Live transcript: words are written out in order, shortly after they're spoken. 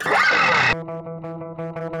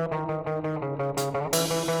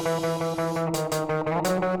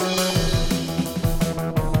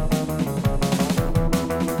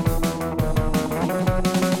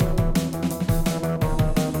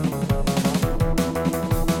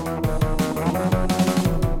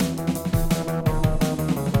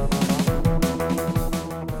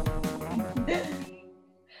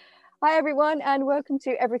Hi everyone, and welcome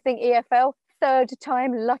to Everything EFL, third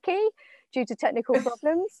time lucky due to technical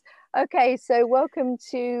problems. Okay, so welcome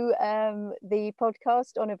to the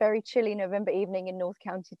podcast on a very chilly November evening in North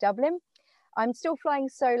County Dublin. I'm still flying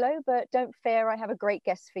solo, but don't fear, I have a great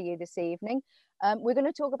guest for you this evening. We're going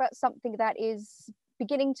to talk about something that is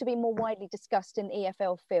beginning to be more widely discussed in the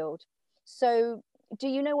EFL field. So do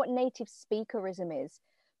you know what native speakerism is?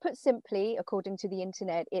 Put simply, according to the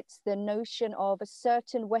internet, it's the notion of a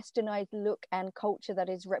certain westernized look and culture that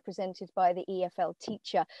is represented by the EFL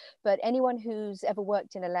teacher. But anyone who's ever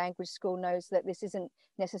worked in a language school knows that this isn't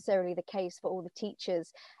necessarily the case for all the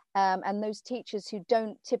teachers. And those teachers who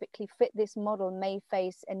don't typically fit this model may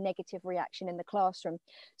face a negative reaction in the classroom.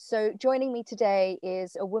 So joining me today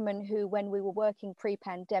is a woman who, when we were working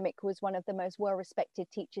pre-pandemic, was one of the most well-respected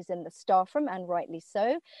teachers in the staff room, and rightly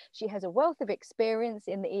so. She has a wealth of experience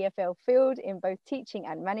in the EFL field in both teaching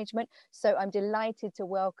and management. So I'm delighted to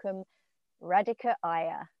welcome Radhika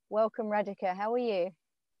Iyer. Welcome, Radhika. How are you?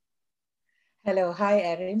 Hello, hi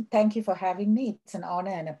Erin. Thank you for having me. It's an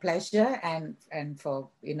honor and a pleasure, and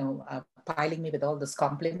for piling me with all those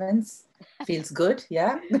compliments. Feels good,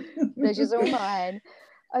 yeah. Pleasure's all mine.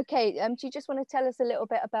 Okay, do you just want to tell us a little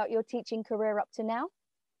bit about your teaching career up to now?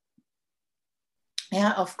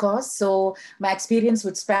 Yeah, of course. So my experience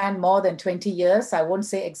would span more than 20 years. I won't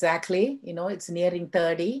say exactly, it's nearing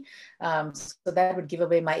 30. So that would give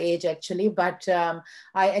away my age actually. But I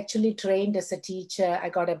actually trained as a teacher. I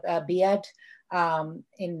got a BEd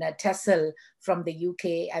in TESOL from the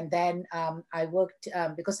UK. And then I worked,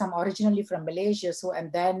 because I'm originally from Malaysia. And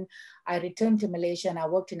then I returned to Malaysia and I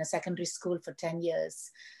worked in a secondary school for 10 years.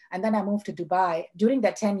 And then I moved to Dubai. During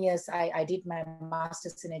that 10 years, I did my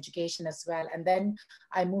master's in education as well. And then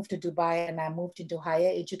I moved to Dubai and I moved into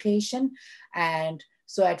higher education. And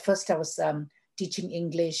so at first I was teaching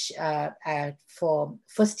English for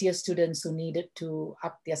first year students who needed to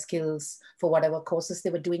up their skills for whatever courses they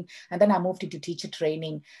were doing. And then I moved into teacher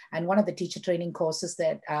training. And one of the teacher training courses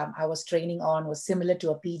that I was training on was similar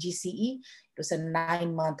to a PGCE. It was a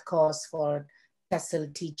 9-month course for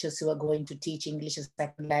TESOL teachers who are going to teach English as a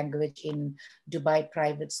second language in Dubai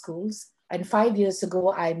private schools. And 5 years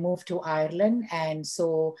ago, I moved to Ireland.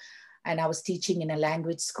 And I was teaching in a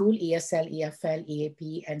language school, ESL, EFL,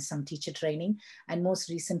 EAP, and some teacher training. And most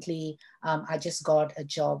recently, I just got a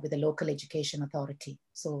job with the local education authority.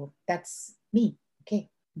 So that's me, okay.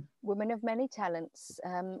 Woman of many talents,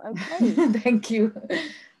 okay. Thank you.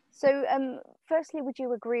 So firstly, would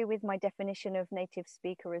you agree with my definition of native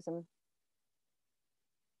speakerism?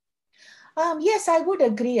 Yes, I would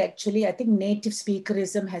agree, actually. I think native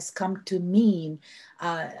speakerism has come to mean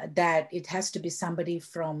that it has to be somebody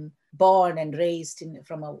born and raised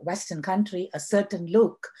from a Western country, a certain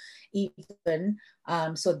look even.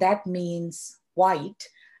 So that means white.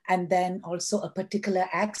 And then also a particular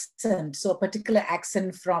accent. So a particular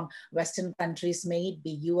accent from Western countries, may it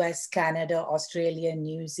be US, Canada, Australia,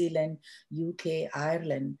 New Zealand, UK,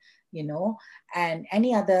 Ireland, and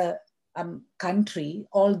any other country,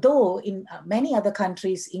 although in many other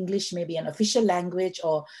countries, English may be an official language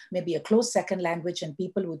or maybe a close second language and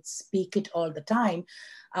people would speak it all the time.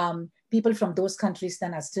 People from those countries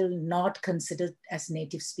then are still not considered as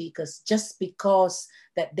native speakers just because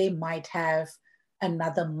that they might have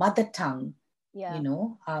another mother tongue,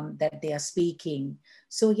 that they are speaking.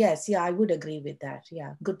 So yes, I would agree with that.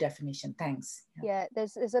 Yeah, good definition. Thanks. Yeah,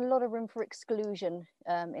 there's a lot of room for exclusion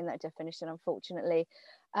in that definition, unfortunately.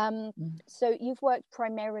 So you've worked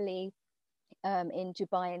primarily in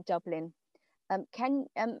Dubai and Dublin.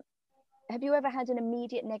 Have you ever had an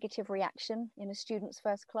immediate negative reaction in a student's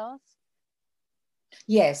first class?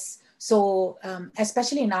 Yes. So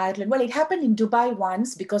especially in Ireland, well, it happened in Dubai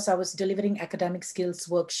once because I was delivering academic skills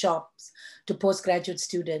workshops to postgraduate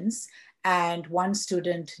students. And one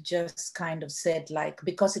student just kind of said,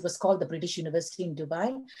 because it was called the British University in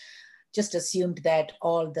Dubai, just assumed that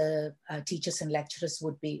all the teachers and lecturers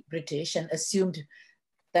would be British and assumed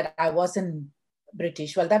that I wasn't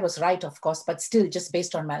British. Well, that was right, of course, but still just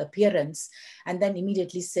based on my appearance. And then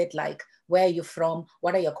immediately said, where are you from?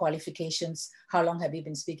 What are your qualifications? How long have you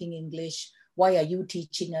been speaking English? Why are you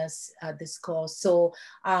teaching us this course? So,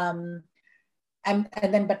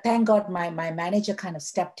 but thank God my manager kind of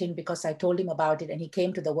stepped in because I told him about it and he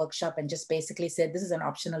came to the workshop and just basically said, this is an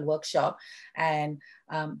optional workshop and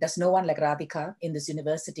there's no one like Radhika in this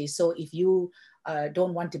university. So if you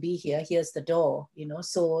don't want to be here, here's the door,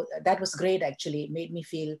 So that was great, actually. It made me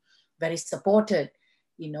feel very supported,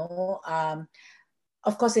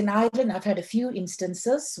 Of course, in Ireland, I've had a few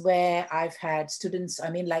instances where I've had students,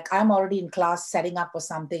 I'm already in class setting up or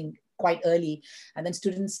something quite early. And then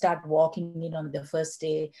students start walking in on the first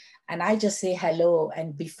day. And I just say hello.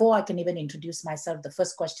 And before I can even introduce myself, the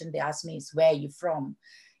first question they ask me is, where are you from?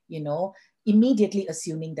 You know, immediately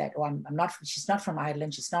assuming that, oh, I'm not, she's not from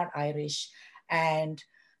Ireland, she's not Irish. And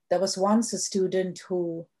there was once a student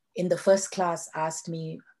who in the first class asked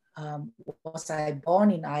me, was I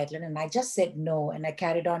born in Ireland? And I just said no. And I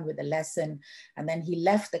carried on with the lesson. And then he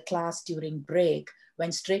left the class during break,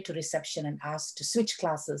 went straight to reception and asked to switch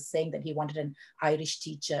classes, saying that he wanted an Irish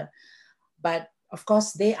teacher. But of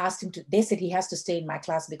course, they asked him to, they said he has to stay in my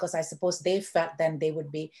class because I suppose they felt then they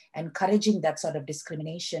would be encouraging that sort of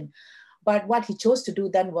discrimination. But what he chose to do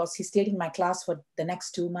then was he stayed in my class for the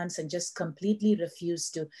next 2 months and just completely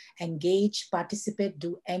refused to engage, participate,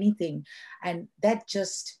 do anything. And that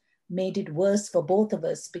just made it worse for both of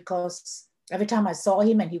us, because every time I saw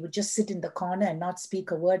him and he would just sit in the corner and not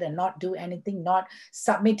speak a word and not do anything, not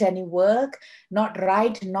submit any work, not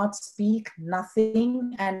write, not speak,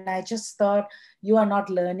 nothing. And I just thought, you are not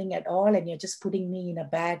learning at all and you're just putting me in a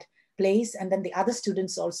bad place. And then the other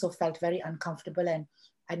students also felt very uncomfortable and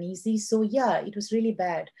uneasy. So yeah, it was really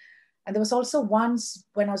bad. And there was also once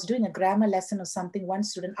when I was doing a grammar lesson or something, one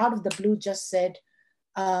student out of the blue just said,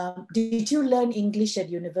 did you learn English at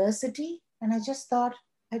university? And I just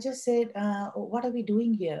said, what are we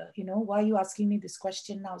doing here? You know, why are you asking me this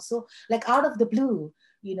question now? So like out of the blue,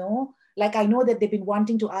 you know, like I know that they've been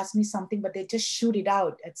wanting to ask me something, but they just shoot it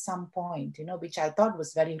out at some point, you know, which I thought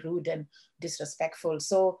was very rude and disrespectful.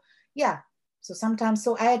 So yeah, so sometimes,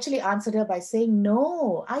 so I actually answered her by saying,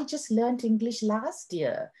 no, I just learned English last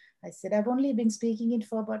year. I said, I've only been speaking it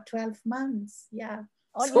for about 12 months. Yeah.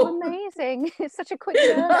 Aren't you amazing? It's such a quick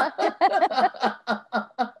learner.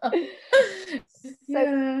 So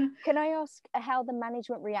yeah. Can I ask how the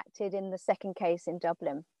management reacted in the second case in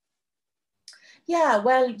Dublin? Yeah,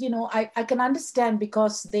 well, you know, I can understand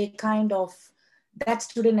because they kind of, that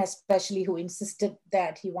student especially who insisted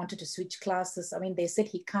that he wanted to switch classes, I mean, they said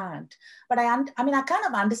he can't. But I mean, I kind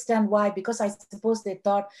of understand why, because I suppose they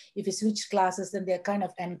thought if you switch classes, then they're kind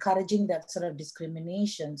of encouraging that sort of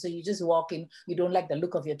discrimination. So you just walk in, you don't like the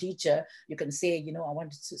look of your teacher, you can say, you know, I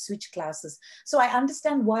want to switch classes. So I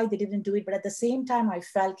understand why they didn't do it. But at the same time, I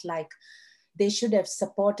felt like they should have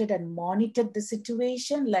supported and monitored the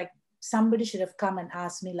situation. Like, somebody should have come and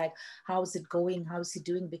asked me, like, how's it going? How's he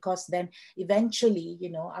doing? Because then eventually, you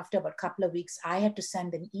know, after about a couple of weeks, I had to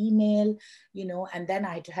send an email, you know, and then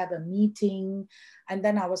I had to have a meeting. And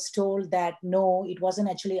then I was told that, no, it wasn't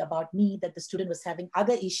actually about me, that the student was having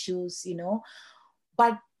other issues, you know.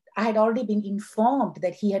 But I had already been informed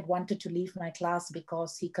that he had wanted to leave my class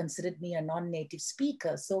because he considered me a non-native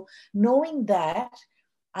speaker. So knowing that,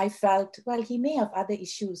 I felt, well, he may have other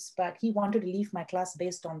issues, but he wanted to leave my class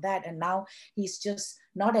based on that. And now he's just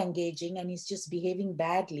not engaging and he's just behaving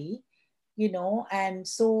badly, you know. And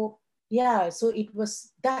so, yeah, so it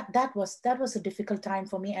was, that was a difficult time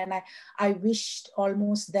for me. And I wished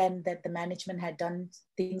almost then that the management had done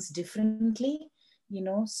things differently, you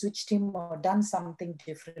know, switched him or done something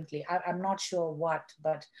differently. I'm not sure what,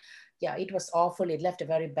 but yeah, it was awful. It left a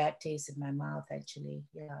very bad taste in my mouth, actually.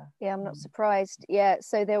 Yeah. Yeah, I'm not surprised. Yeah,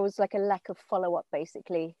 so there was like a lack of follow-up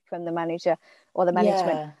basically from the manager or the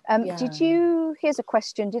management. Yeah. Did you, here's a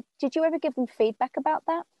question, did you ever give them feedback about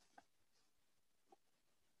that?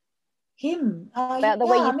 Him? About the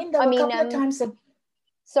yeah, way you, I mean, there were a couple of times that...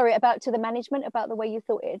 Sorry, about to the management, about the way you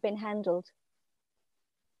thought it had been handled.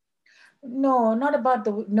 No, not about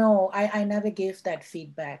the, no, I never gave that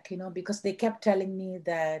feedback, you know, because they kept telling me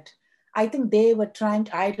that, I think they were trying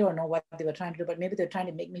to, I don't know what they were trying to do, but maybe they're trying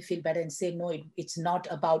to make me feel better and say, no, it's not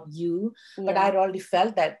about you. Yeah. But I'd already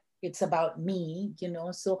felt that it's about me, you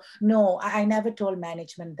know. So no, I never told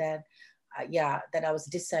management that, that I was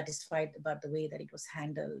dissatisfied about the way that it was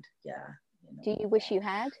handled. Yeah. You know, do you wish you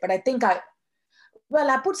had? But I think well,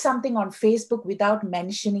 I put something on Facebook without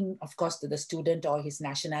mentioning, of course, to the student or his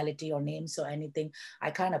nationality or names or anything.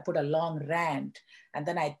 I kind of put a long rant. And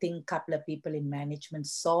then I think a couple of people in management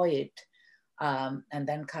saw it and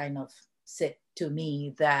then kind of said to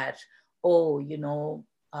me that, oh, you know,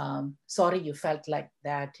 sorry you felt like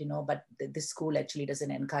that, you know, but this school actually doesn't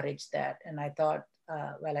encourage that. And I thought,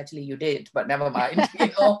 well, actually you did, but never mind, you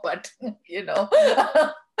know, but, you know.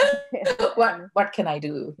 what can I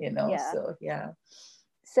do, you know? Yeah. So yeah.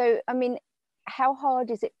 So I mean, how hard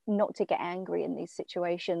is it not to get angry in these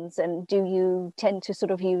situations, and do you tend to sort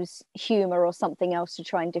of use humor or something else to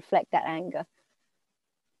try and deflect that anger?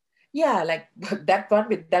 Yeah, like that one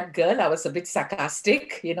with that girl, I was a bit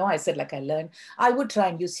sarcastic. I said, like, I would try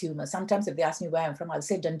and use humor. Sometimes if they ask me where I'm from, I'll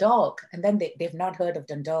say Dundalk. And then they've not heard of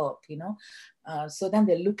Dundalk. So then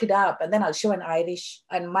they look it up, and then I'll show an Irish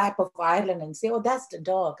a map of Ireland and say, oh, that's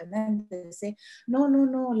Dundalk. And then they say, no, no,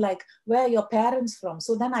 no, like, where are your parents from?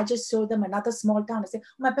 So then I just show them another small town. I say,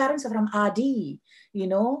 my parents are from Ardee.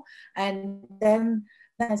 And then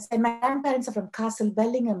I said, my grandparents are from Castle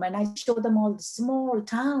Bellingham, and I show them all the small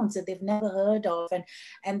towns that they've never heard of.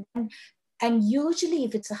 And and usually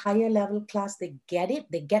if it's a higher level class, they get it.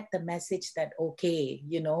 They get the message that, okay,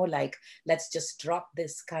 like, let's just drop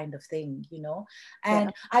this kind of thing. And Yeah.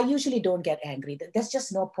 I usually don't get angry. There's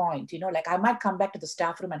just no point. Like, I might come back to the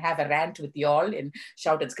staff room and have a rant with y'all and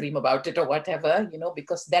shout and scream about it or whatever,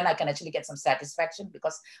 because then I can actually get some satisfaction,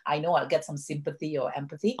 because I know I'll get some sympathy or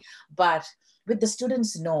empathy. But with the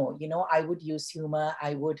students, no, I would use humor.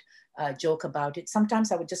 I would joke about it.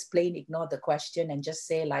 Sometimes I would just plain ignore the question and just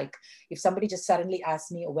say, like, if somebody just suddenly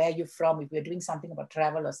asks me, where are you from? If we're doing something about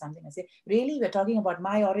travel or something, I say, really? We're talking about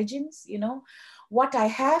my origins? What I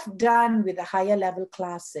have done with the higher level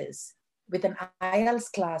classes, with an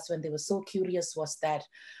IELTS class, when they were so curious, was that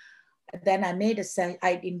then I made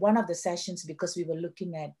in one of the sessions, because we were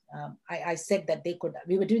looking at, I said that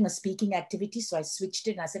we were doing a speaking activity. So I switched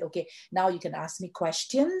it and I said, okay, now you can ask me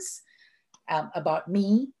questions about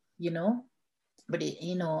me, but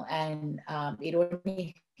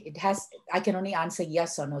I can only answer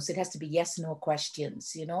yes or no. So it has to be yes, no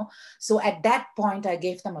questions, So at that point, I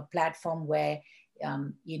gave them a platform where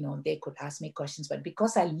they could ask me questions, but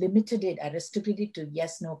because I restricted it to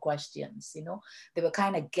yes, no questions, they were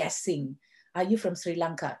kind of guessing. Are you from Sri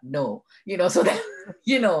Lanka? No, so then,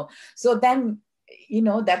 so then,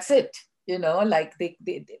 that's it. Like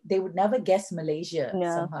they would never guess Malaysia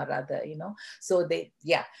somehow or other, so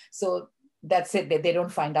so that's it. They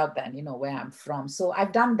don't find out then, where I'm from. So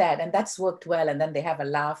I've done that, and that's worked well. And then they have a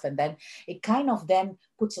laugh, and then it kind of then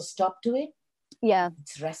puts a stop to it. Yeah,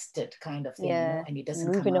 it's rested kind of thing, yeah, and it doesn't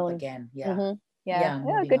moving come up on again. Mm-hmm. Yeah,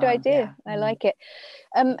 moving good on. idea. I like it.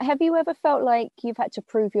 Have you ever felt like you've had to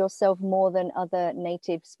prove yourself more than other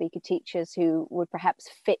native speaker teachers who would perhaps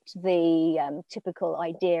fit the typical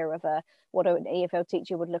idea of what an EFL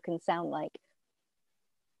teacher would look and sound like?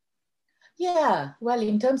 Yeah, well,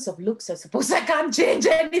 in terms of looks, I suppose I can't change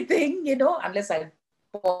anything, unless I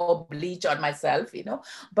pour bleach on myself,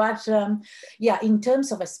 But in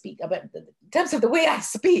terms of in terms of the way I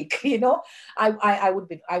speak, I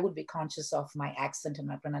would be conscious of my accent and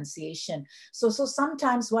my pronunciation. So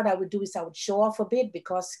sometimes what I would do is I would show off a bit,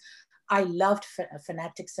 because I loved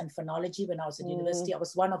phonetics and phonology when I was at university. I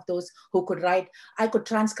was one of those who could I could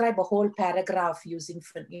transcribe a whole paragraph using,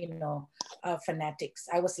 phonetics.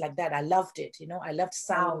 I was like that. I loved it. I loved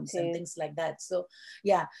sounds and things like that. So,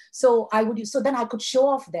 so so then I could show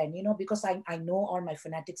off then, because I know all my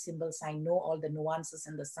phonetic symbols. I know all the nuances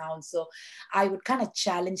and the sounds. So I would kind of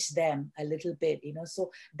challenge them a little bit,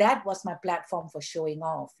 So that was my platform for showing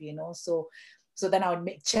off, So then I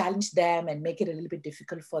would challenge them and make it a little bit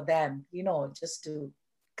difficult for them, just to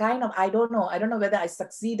kind of, I don't know whether I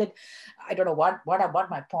succeeded. I don't know what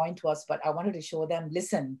my point was, but I wanted to show them,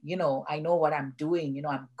 listen, I know what I'm doing,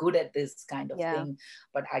 I'm good at this kind of thing,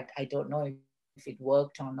 but I don't know if it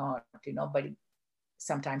worked or not, but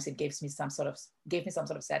sometimes it gave me some sort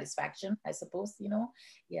of satisfaction, I suppose,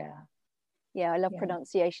 Yeah, I love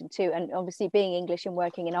pronunciation too. And obviously being English and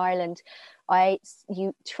working in Ireland,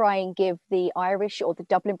 you try and give the Irish or the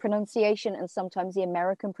Dublin pronunciation and sometimes the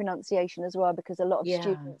American pronunciation as well, because a lot of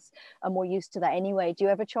students are more used to that anyway. Do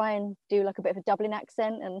you ever try and do like a bit of a Dublin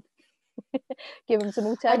accent and give them some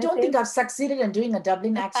alternatives? I don't think I've succeeded in doing a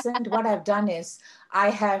Dublin accent. What I've done is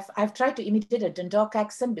I've tried to imitate a Dundalk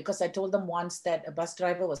accent, because I told them once that a bus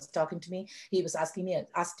driver was talking to me. He was asked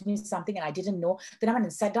me something and I didn't know. Then I went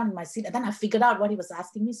and sat down in my seat, and then I figured out what he was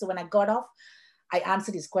asking me. So when I got off, I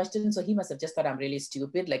answered his question. So he must have just thought I'm really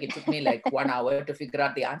stupid. Like, it took me like 1 hour to figure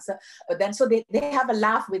out the answer. But then, so they have a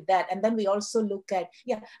laugh with that. And then we also look at,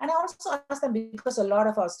 and I also asked them, because a lot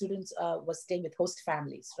of our students were staying with host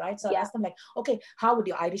families, right? So I asked them, like, okay, how would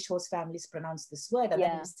your Irish host families pronounce this word? And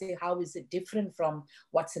then we say, how is it different from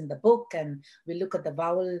what's in the book? And we look at the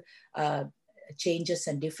vowel changes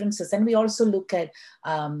and differences. And we also look at,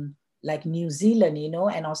 like New Zealand,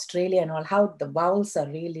 and Australia and all, how the vowels are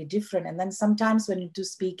really different. And then sometimes when you do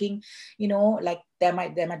speaking, like there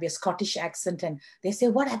might be a Scottish accent, and they say,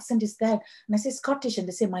 what accent is that? And I say, Scottish. And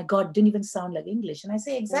they say, my God, didn't even sound like English. And I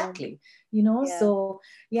say, exactly, so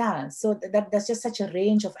that's just such a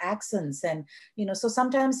range of accents. And, so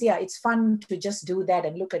sometimes, it's fun to just do that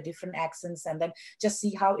and look at different accents, and then just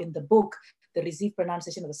see how in the book the received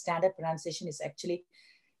pronunciation or the standard pronunciation is actually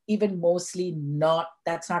even mostly not,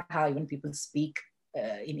 that's not how even people speak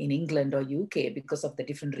in England or UK, because of the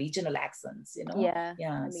different regional accents, you know. Yeah,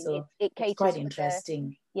 Yeah, I mean, so it it's caters quite for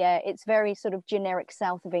interesting. yeah, it's very sort of generic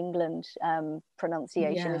south of England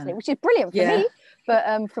pronunciation, isn't Yeah, it? Which is brilliant for yeah. me, but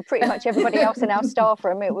for pretty much everybody else in our staff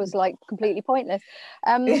room, it was like completely pointless.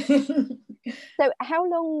 So how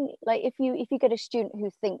long, like if you get a student who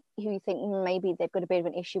you think maybe they've got a bit of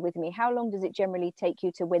an issue with me, how long does it generally take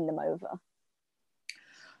you to win them over?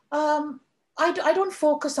 I don't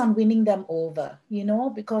focus on winning them over, you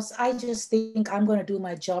know, because I just think I'm going to do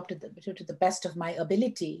my job to the best of my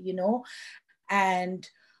ability, you know. And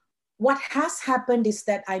what has happened is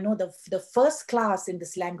that I know the first class in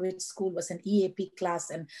this language school was an EAP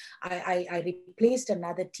class, and I replaced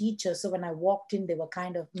another teacher. So when I walked in, they were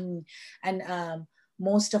kind of, and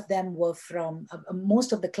most of them were from,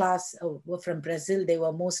 most of the class were from Brazil. They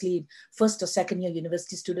were mostly first or second year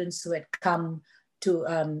university students who had come to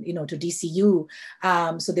to DCU,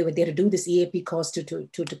 so they were there to do this EAP course to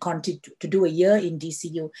continue to do a year in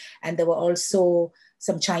DCU, and there were also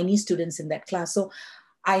some Chinese students in that class. So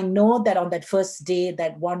I know that on that first day,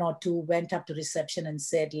 that one or two went up to reception and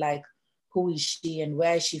said, like, who is she and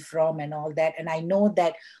where is she from and all that. And I know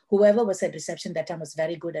that whoever was at reception that time was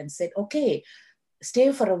very good and said, okay,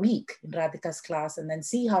 stay for a week in Radhika's class and then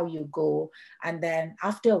see how you go. And then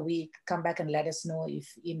after a week, come back and let us know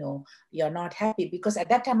if, you know, you're not happy. Because at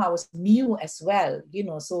that time I was new as well, you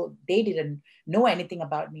know, so they didn't know anything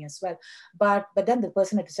about me as well. But then the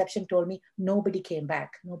person at reception told me nobody came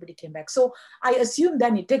back. So I assume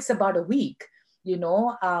then it takes about a week, you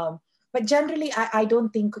know. But generally, I don't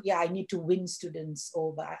think, I need to win students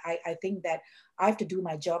over. I think that I have to do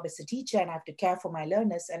my job as a teacher, and I have to care for my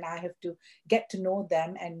learners, and I have to get to know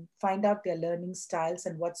them and find out their learning styles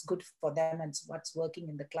and what's good for them and what's working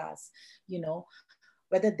in the class, you know.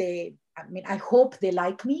 Whether I hope they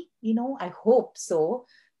like me, you know, I hope so.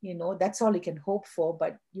 You know, that's all you can hope for,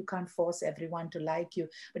 but you can't force everyone to like you.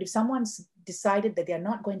 But if someone's decided that they're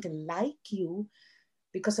not going to like you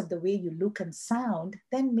because of the way you look and sound,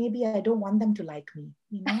 then maybe I don't want them to like me,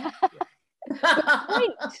 you know? Good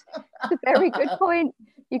point. It's a very good point.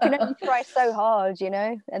 You can only try so hard, you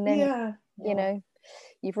know, and then, you know,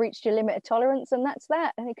 you've reached your limit of tolerance, and that's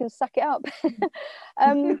that, and you can suck it up.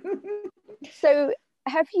 So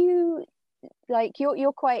have you, like,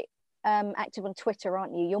 you're quite active on Twitter,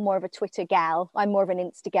 aren't you? You're more of a Twitter gal. I'm more of an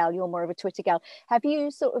Insta gal. You're more of a Twitter gal. Have you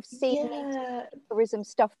sort of seen native speakerism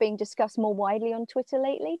stuff being discussed more widely on Twitter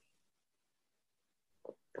lately?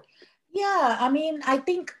 Yeah,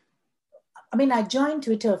 I joined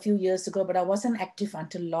Twitter a few years ago, but I wasn't active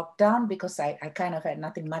until lockdown because I kind of had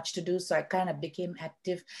nothing much to do. So I kind of became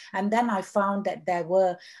active. And then I found that there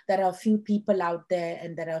are a few people out there,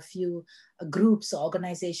 and there are a few groups or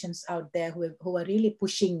organizations out there who are really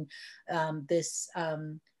pushing this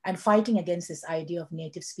and fighting against this idea of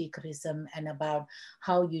native speakerism, and about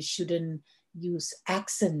how you shouldn't use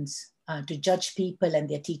accents to judge people and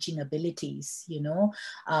their teaching abilities, you know.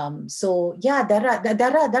 So yeah, there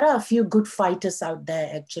are a few good fighters out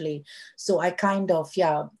there actually. So I kind of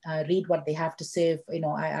read what they have to say. You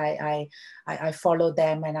know, I follow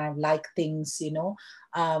them and I like things. You know.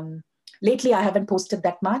 Lately, I haven't posted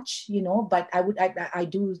that much, you know, but I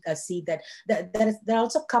do see that there are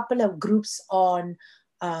also a couple of groups on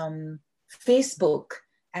Facebook.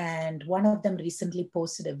 And one of them recently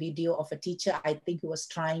posted a video of a teacher, I think, who was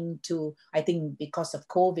trying to, I think because of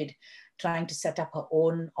COVID, trying to set up her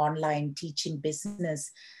own online teaching business.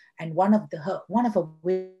 And one of her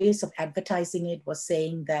ways of advertising it was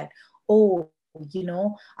saying that, oh, you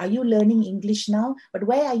know, are you learning English now? But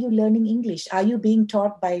where are you learning English? Are you being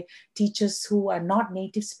taught by teachers who are not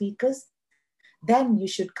native speakers? Then you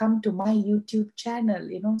should come to my YouTube channel,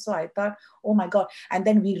 you know. So I thought, oh my God. And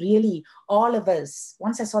then we really, all of us,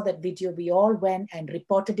 once I saw that video, we all went and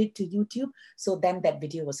reported it to YouTube. So then that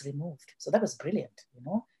video was removed. So that was brilliant, you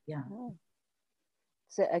know. Yeah. Oh.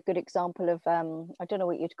 It's a good example of, I don't know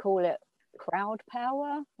what you'd call it, crowd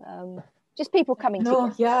power. Just people coming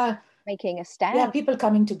together. Yeah. Making a stand. Yeah, people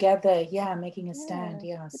coming together, making a stand.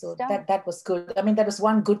 Yeah, so that was good. I mean, that was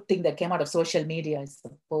one good thing that came out of social media, I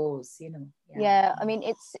suppose, you know. Yeah, I mean,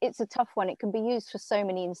 it's a tough one. It can be used for so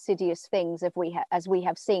many insidious things, as we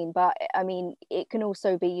have seen, but I mean, it can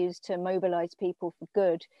also be used to mobilize people for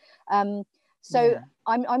good. I'm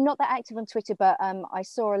not that active on Twitter, but I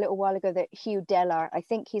saw a little while ago that Hugh Deller, I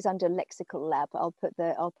think he's under Lexical Lab. I'll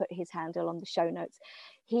put his handle on the show notes.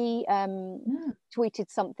 He tweeted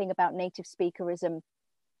something about native speakerism,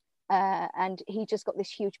 and he just got this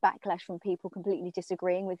huge backlash from people completely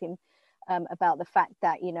disagreeing with him about the fact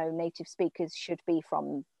that, you know, native speakers should be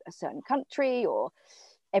from a certain country, or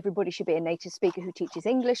everybody should be a native speaker who teaches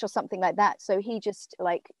English or something like that. So he just,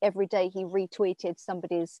 like, every day he retweeted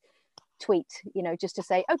somebody's tweet, you know, just to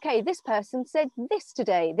say, okay, this person said this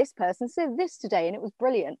today, this person said this today, and it was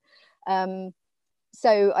brilliant.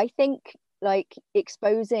 So I think, like,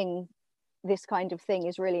 exposing this kind of thing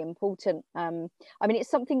is really important. I mean, it's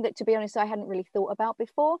something that, to be honest, I hadn't really thought about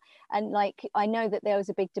before. And like, I know that there was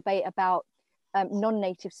a big debate about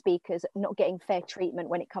non-native speakers not getting fair treatment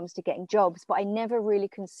when it comes to getting jobs, but I never really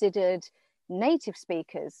considered native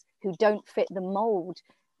speakers who don't fit the mold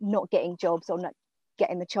not getting jobs, or not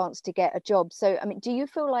getting the chance to get a job. So I mean, do you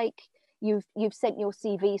feel like you've sent your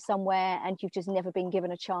CV somewhere and you've just never been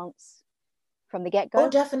given a chance from the get-go? Oh,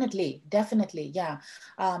 definitely, definitely, yeah.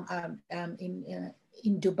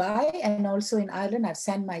 In Dubai and also in Ireland, I've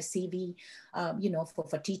sent my CV, you know,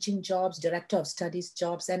 for teaching jobs, director of studies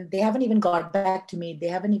jobs, and they haven't even got back to me. They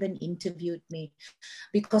haven't even interviewed me,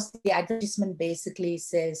 because the advertisement basically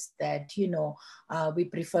says that, you know, we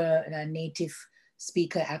prefer native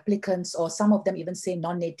speaker applicants, or some of them even say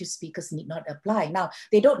non-native speakers need not apply. Now,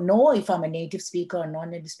 they don't know if I'm a native speaker or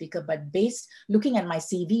non-native speaker, but based looking at my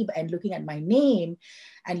CV and looking at my name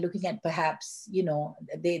and looking at perhaps, you know,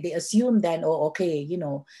 they assume then, oh, okay, you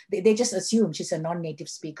know, they just assume she's a non-native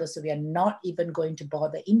speaker, so we are not even going to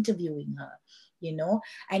bother interviewing her, you know.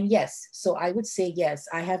 And yes, so I would say, yes,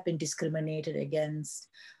 I have been discriminated against,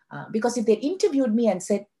 because if they interviewed me and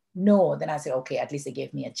said no, then I say, okay, at least they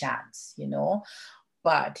gave me a chance, you know.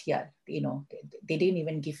 But yeah, you know, they didn't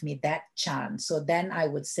even give me that chance. So then I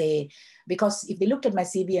would say, because if they looked at my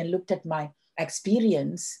CV and looked at my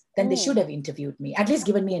experience, then they should have interviewed me, at least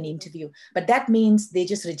given me an interview. But that means they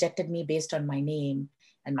just rejected me based on my name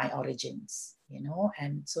and my origins, you know.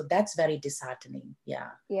 And so that's very disheartening. Yeah.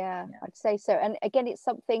 Yeah, I'd say so. And again, it's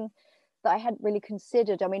something that I hadn't really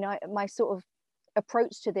considered. I mean, my sort of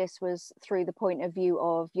approach to this was through the point of view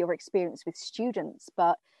of your experience with students.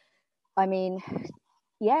 But I mean,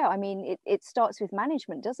 yeah, I mean, it starts with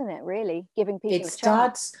management, doesn't it, really? Giving people a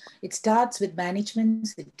chance. It starts with management.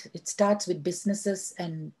 It starts with businesses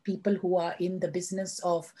and people who are in the business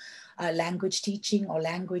of language teaching or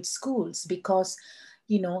language schools, because,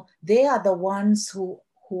 you know, they are the ones who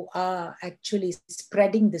are actually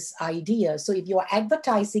spreading this idea. So if you are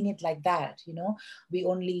advertising it like that, you know, we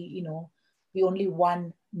only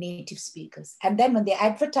want native speakers. And then when they're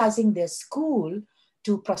advertising their school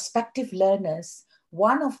to prospective learners,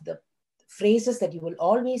 one of the phrases that you will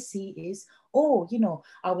always see is, oh, you know,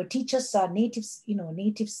 our teachers are natives, you know,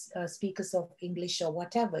 native speakers of English or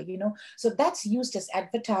whatever, you know. So that's used as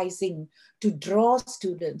advertising to draw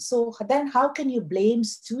students. So then how can you blame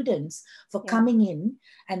students for coming in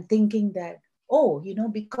and thinking that, oh, you know,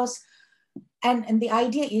 because, and the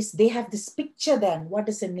idea is they have this picture then, what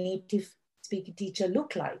does a native speaking teacher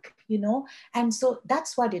look like, you know? And so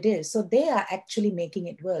that's what it is. So they are actually making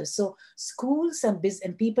it worse. So schools and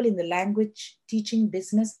people in the language teaching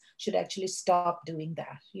business should actually stop doing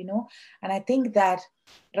that, you know? And I think that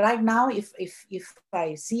right now, if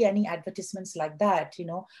I see any advertisements like that, you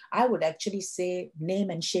know, I would actually say name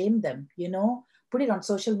and shame them, you know? Put it on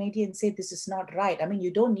social media and say, this is not right. I mean,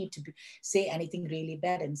 you don't need to say anything really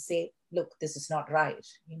bad and say, look, this is not right,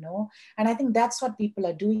 you know? And I think that's what people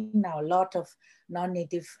are doing now. A lot of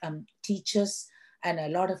non-native teachers and a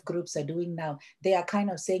lot of groups are doing now. They are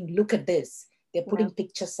kind of saying, look at this. They're putting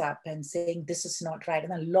pictures up and saying, this is not right.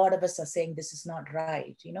 And a lot of us are saying, this is not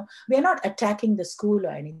right, you know? We're not attacking the school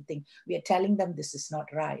or anything. We are telling them this is not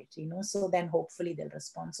right, you know? So then hopefully they'll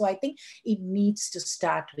respond. So I think it needs to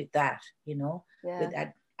start with that, you know, with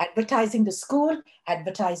advertising the school,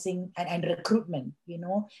 advertising and recruitment, you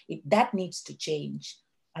know, that needs to change.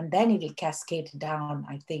 And then it will cascade down,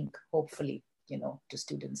 I think, hopefully, you know, to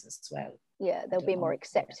students as well. Yeah, they'll be more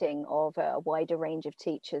accepting of a wider range of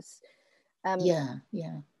teachers. Yeah.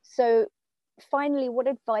 So finally, what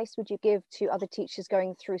advice would you give to other teachers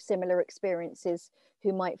going through similar experiences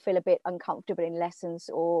who might feel a bit uncomfortable in lessons,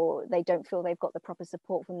 or they don't feel they've got the proper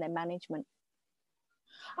support from their management?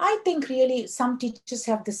 I think really some teachers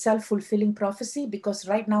have the self-fulfilling prophecy, because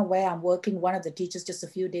right now where I'm working, one of the teachers just a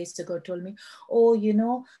few days ago told me, oh, you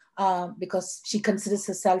know, because she considers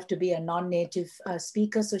herself to be a non-native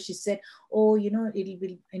speaker. So she said, oh, you know, it'll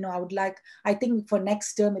be, you know, I think for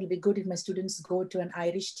next term, it'll be good if my students go to an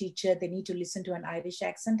Irish teacher. They need to listen to an Irish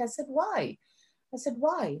accent. I said, why? I said,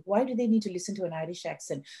 why? Why do they need to listen to an Irish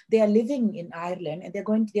accent? They are living in Ireland and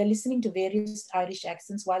they're listening to various Irish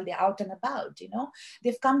accents while they're out and about, you know.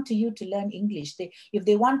 They've come to you to learn English. If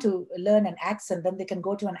they want to learn an accent, then they can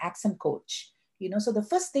go to an accent coach, you know. So the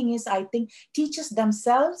first thing is, I think teachers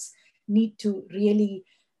themselves need to really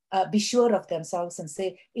be sure of themselves and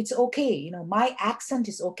say, it's okay, you know, my accent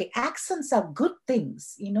is okay. Accents are good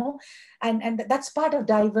things, you know, and that's part of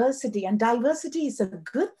diversity, and diversity is a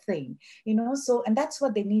good thing, you know. So, and that's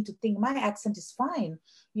what they need to think, my accent is fine,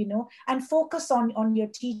 you know, and focus on your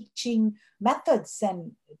teaching methods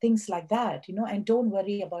and things like that, you know, and don't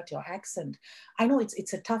worry about your accent. I know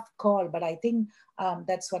it's a tough call, but I think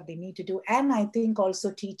that's what they need to do. And I think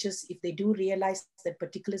also teachers, if they do realize that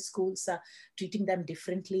particular schools are treating them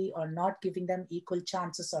differently or not giving them equal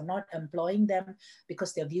chances or not employing them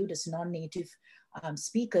because they're viewed as non-native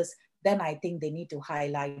speakers, then I think they need to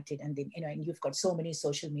highlight it. And then, you know, and you've got so many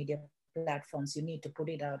social media platforms, you need to put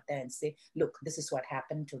it out there and say, look, this is what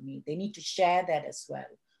happened to me. They need to share that as well,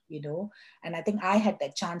 you know. And I think I had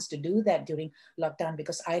that chance to do that during lockdown,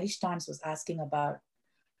 because Irish Times was asking about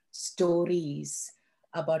stories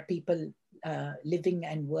about people living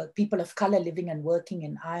and work, people of color living and working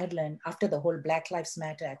in Ireland after the whole Black Lives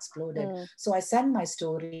Matter exploded. So I sent my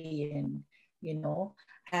story in, you know,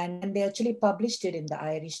 and they actually published it in the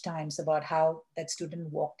Irish Times about how that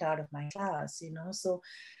student walked out of my class, you know. So,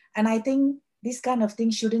 and I think these kind of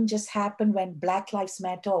things shouldn't just happen when Black Lives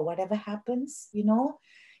Matter or whatever happens, you know.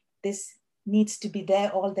 This needs to be there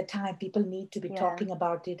all the time. People need to be talking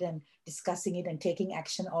about it and discussing it and taking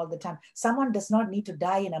action all the time. Someone does not need to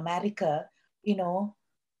die in America, you know,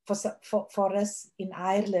 for us in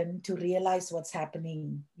Ireland to realize what's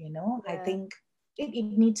happening, you know. I think it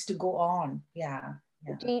needs to go on.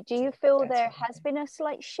 Do you feel there has been a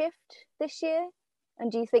slight shift this year?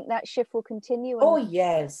 And do you think that shift will continue? Oh,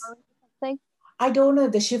 yes. I don't know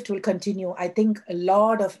if the shift will continue. I think a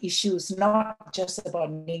lot of issues, not just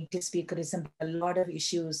about native speakerism, but a lot of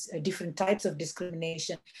issues, different types of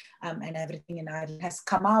discrimination and everything in Ireland has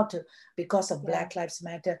come out because of Black Lives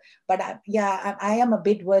Matter. But I am a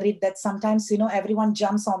bit worried that sometimes, you know, everyone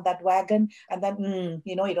jumps on that wagon and then,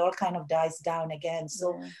 you know, it all kind of dies down again.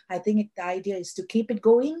 So I think the idea is to keep it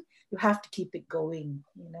going. You have to keep it going,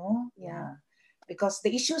 you know? Because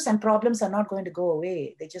the issues and problems are not going to go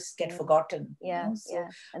away. They just get forgotten. You know? So,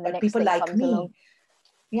 but people like me,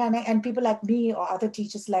 and people like me or other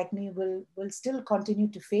teachers like me will still continue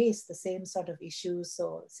to face the same sort of issues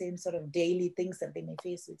or same sort of daily things that they may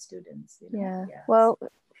face with students. You know? Well,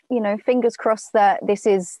 you know, fingers crossed that this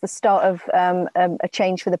is the start of a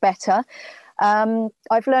change for the better.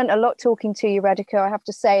 I've learned a lot talking to you, Radhika. I have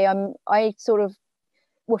to say,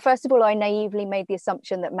 well, first of all, I naively made the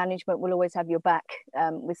assumption that management will always have your back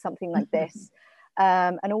with something like this.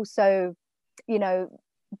 And also, you know,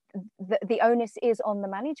 the onus is on the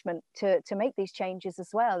management to make these changes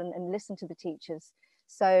as well and listen to the teachers.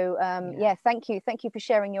 So, thank you. Thank you for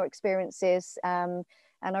sharing your experiences. And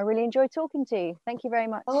I really enjoyed talking to you. Thank you very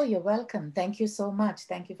much. Oh, you're welcome. Thank you so much.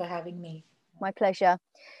 Thank you for having me. My pleasure.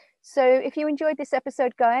 So if you enjoyed this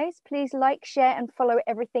episode, guys, please like, share and follow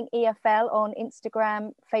Everything EFL on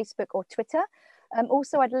Instagram, Facebook or Twitter.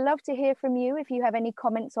 Also, I'd love to hear from you if you have any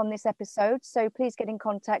comments on this episode. So please get in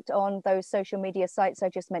contact on those social media sites I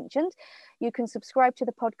just mentioned. You can subscribe to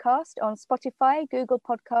the podcast on Spotify, Google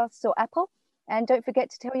Podcasts or Apple. And don't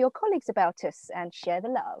forget to tell your colleagues about us and share the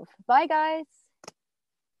love. Bye, guys.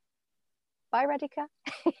 Bye, Radhika.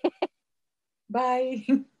 Bye.